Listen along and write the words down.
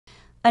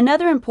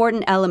Another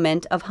important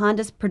element of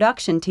Honda's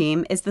production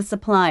team is the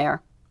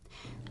supplier.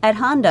 At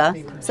Honda,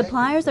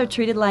 suppliers are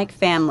treated like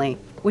family,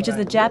 which is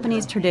a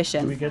Japanese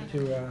tradition.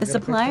 The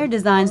supplier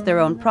designs their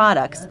own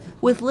products,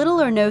 with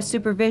little or no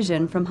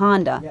supervision from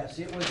Honda.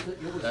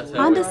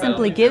 Honda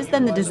simply gives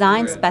them the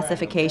design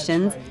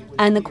specifications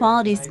and the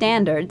quality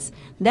standards,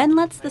 then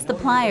lets the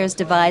suppliers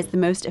devise the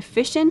most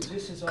efficient,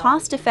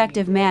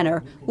 cost-effective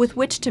manner with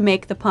which to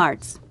make the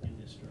parts.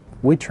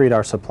 We treat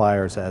our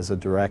suppliers as a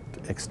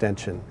direct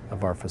extension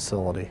of our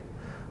facility.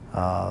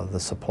 The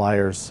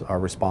suppliers are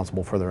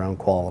responsible for their own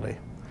quality.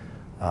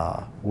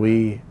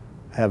 We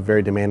have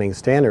very demanding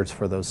standards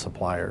for those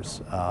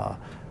suppliers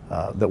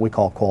that we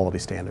call quality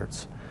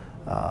standards.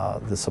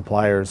 The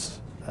suppliers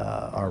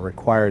are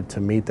required to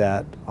meet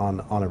that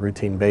on a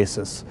routine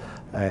basis,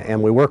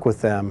 and we work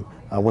with them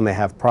when they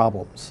have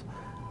problems.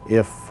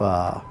 If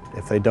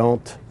they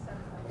don't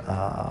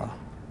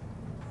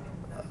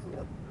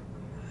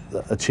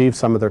achieve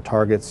some of their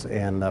targets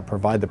and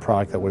provide the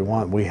product that we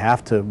want, we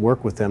have to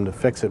work with them to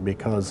fix it,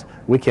 because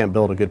we can't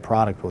build a good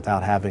product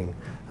without having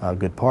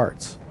good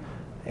parts.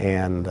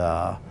 And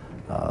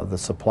the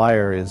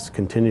supplier is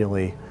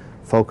continually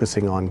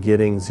focusing on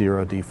getting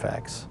zero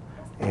defects.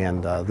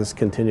 And this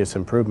continuous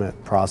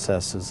improvement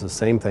process is the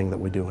same thing that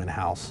we do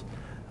in-house.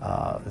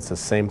 It's the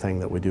same thing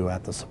that we do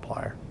at the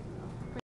supplier.